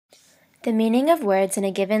The meaning of words in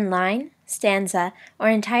a given line, stanza, or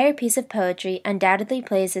entire piece of poetry undoubtedly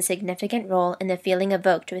plays a significant role in the feeling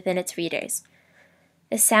evoked within its readers.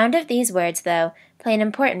 The sound of these words, though, play an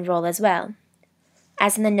important role as well.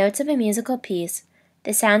 As in the notes of a musical piece,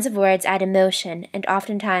 the sounds of words add emotion and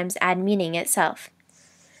oftentimes add meaning itself.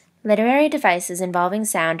 Literary devices involving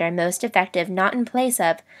sound are most effective not in place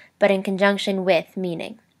of, but in conjunction with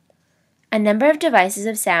meaning. A number of devices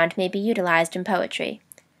of sound may be utilized in poetry.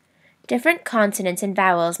 Different consonants and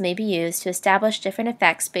vowels may be used to establish different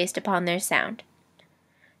effects based upon their sound.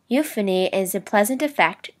 Euphony is a pleasant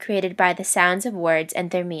effect created by the sounds of words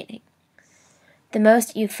and their meaning. The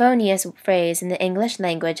most euphonious phrase in the English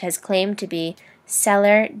language has claimed to be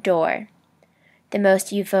cellar door. The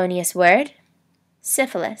most euphonious word?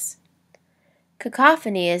 Syphilis.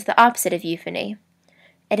 Cacophony is the opposite of euphony.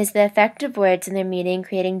 It is the effect of words and their meaning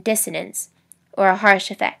creating dissonance, or a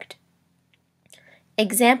harsh effect.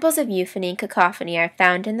 Examples of euphony and cacophony are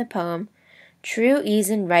found in the poem True Ease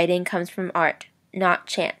in Writing Comes from Art, Not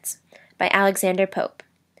Chance, by Alexander Pope.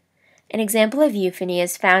 An example of euphony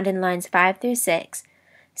is found in lines 5 through 6.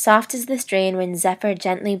 Soft is the strain when zephyr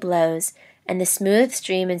gently blows, and the smooth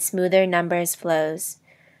stream in smoother numbers flows.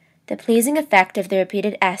 The pleasing effect of the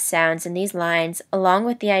repeated S sounds in these lines, along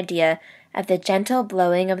with the idea of the gentle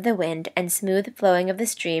blowing of the wind and smooth flowing of the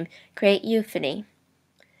stream, create euphony.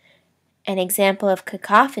 An example of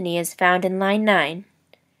cacophony is found in line 9.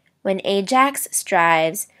 When Ajax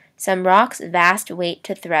strives, some rock's vast weight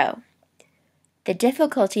to throw. The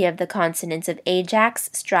difficulty of the consonants of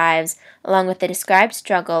Ajax strives, along with the described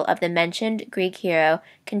struggle of the mentioned Greek hero,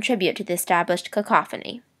 contribute to the established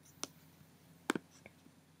cacophony.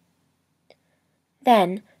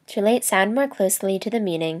 Then, to relate sound more closely to the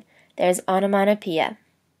meaning, there is onomatopoeia.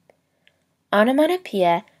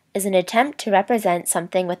 Onomatopoeia is an attempt to represent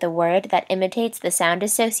something with a word that imitates the sound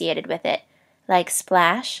associated with it, like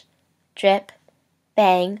splash, drip,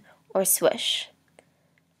 bang, or swoosh.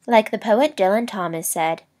 Like the poet Dylan Thomas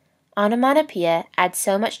said, onomatopoeia adds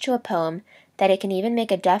so much to a poem that it can even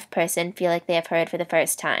make a deaf person feel like they have heard for the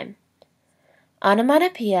first time.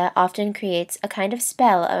 Onomatopoeia often creates a kind of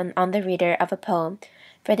spell on the reader of a poem,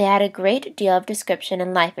 for they add a great deal of description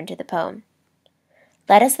and life into the poem.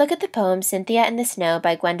 Let us look at the poem Cynthia in the Snow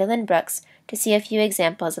by Gwendolyn Brooks to see a few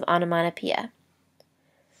examples of onomatopoeia.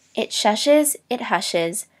 It shushes, it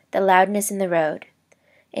hushes, the loudness in the road.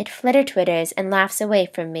 It flitter-twitters and laughs away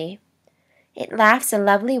from me. It laughs a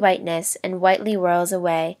lovely whiteness and whitely whirls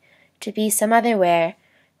away, to be some other where,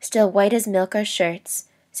 still white as milk are shirts,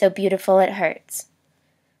 so beautiful it hurts.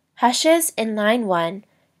 Hushes in line 1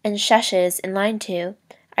 and shushes in line 2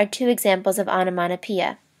 are two examples of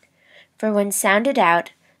onomatopoeia. For when sounded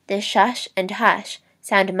out, the shush and hush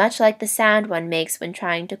sound much like the sound one makes when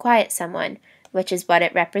trying to quiet someone, which is what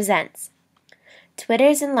it represents.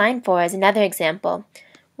 Twitters in line 4 is another example,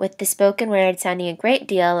 with the spoken word sounding a great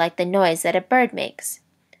deal like the noise that a bird makes.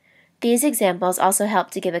 These examples also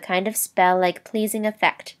help to give a kind of spell-like pleasing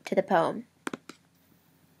effect to the poem.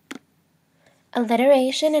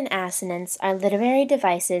 Alliteration and assonance are literary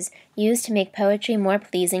devices used to make poetry more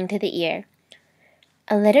pleasing to the ear.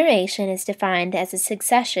 Alliteration is defined as a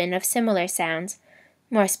succession of similar sounds,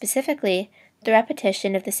 more specifically, the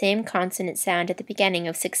repetition of the same consonant sound at the beginning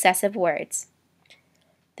of successive words.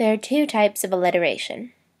 There are two types of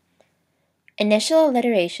alliteration. Initial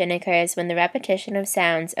alliteration occurs when the repetition of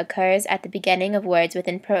sounds occurs at the beginning of words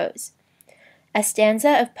within prose. A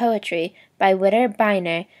stanza of poetry by Witter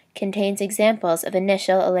Bynner contains examples of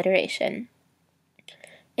initial alliteration.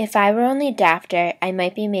 If I were only dafter, I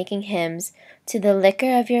might be making hymns to the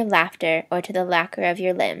liquor of your laughter or to the lacquer of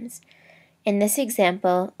your limbs. In this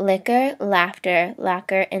example, liquor, laughter,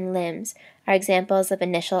 lacquer, and limbs are examples of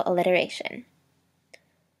initial alliteration.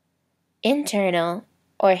 Internal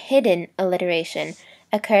or hidden alliteration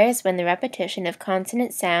occurs when the repetition of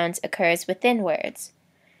consonant sounds occurs within words.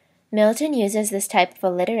 Milton uses this type of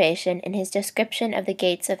alliteration in his description of the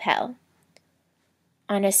gates of hell.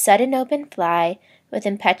 On a sudden open fly, with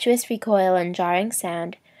impetuous recoil and jarring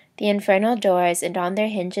sound, the infernal doors and on their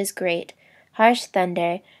hinges great, harsh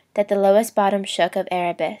thunder, that the lowest bottom shook of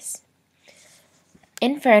Erebus.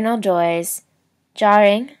 Infernal doors,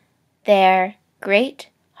 jarring, there, great,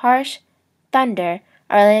 harsh, thunder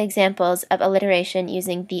are examples of alliteration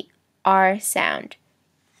using the R sound.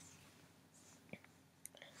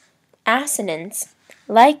 Assonance,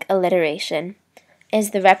 like alliteration,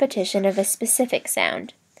 is the repetition of a specific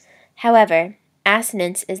sound. However,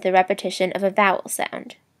 assonance is the repetition of a vowel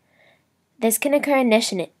sound. This can occur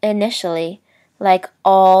initially, like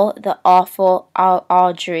all the awful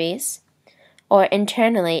auguries, or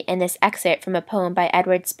internally in this excerpt from a poem by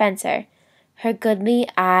Edward Spenser, her goodly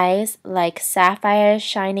eyes like sapphires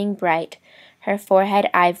shining bright, her forehead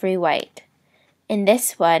ivory white. In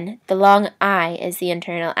this one, the long I is the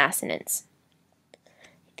internal assonance.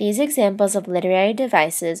 These examples of literary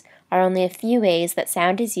devices are only a few ways that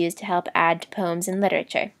sound is used to help add to poems in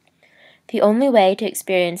literature. The only way to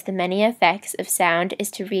experience the many effects of sound is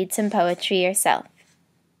to read some poetry yourself.